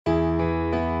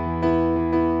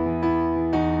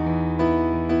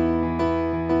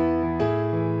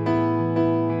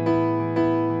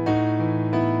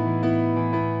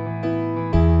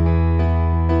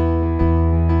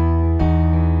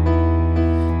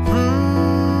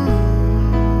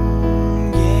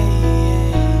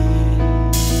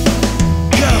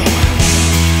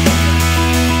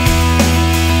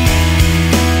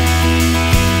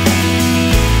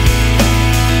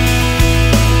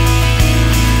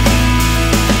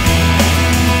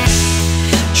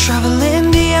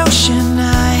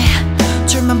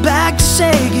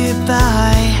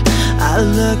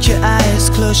look, your eyes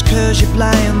closed, cause you're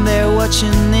blind there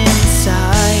watching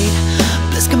inside.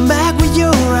 Please come back when you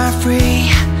are free.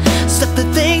 Stop the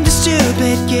thing, the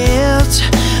stupid guilt.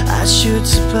 I should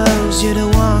suppose you're the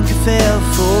one who fell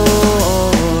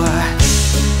for.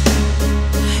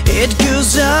 It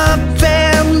goes up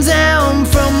and down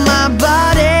from my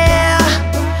body,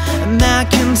 and I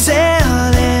can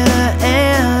tell it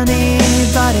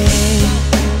anybody.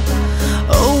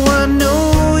 Oh, I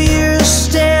know you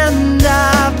stand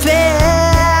up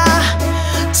here.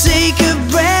 Take a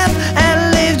breath and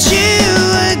lift you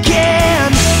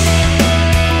again.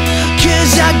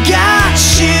 Cause I got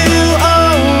you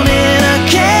on and I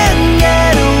can't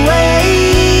get away.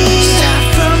 Start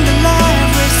from the light,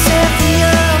 reset from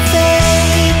your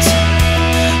fate.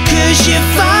 Cause you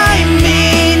find me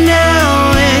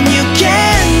now and you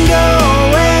can't go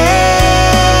away.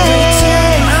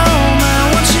 Return home, I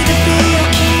want you to be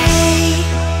okay.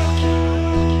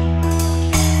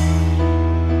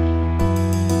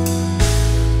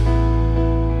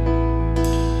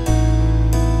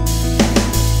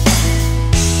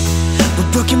 With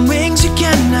broken wings you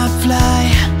cannot fly.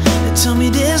 They told me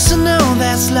this, I know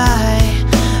that's lie.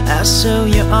 I saw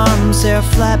your arms, they're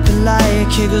flapping like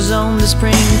eagles on the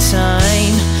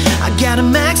springtime. I got a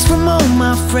max from all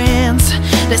my friends.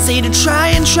 They say to try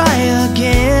and try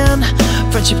again.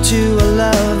 Friendship to a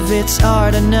love, it's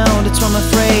hard, I know, that's why I'm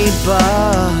afraid.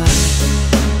 But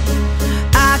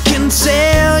I can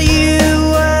tell you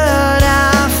what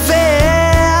I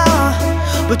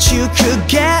feel, but you could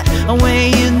get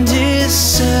away and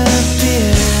disappear.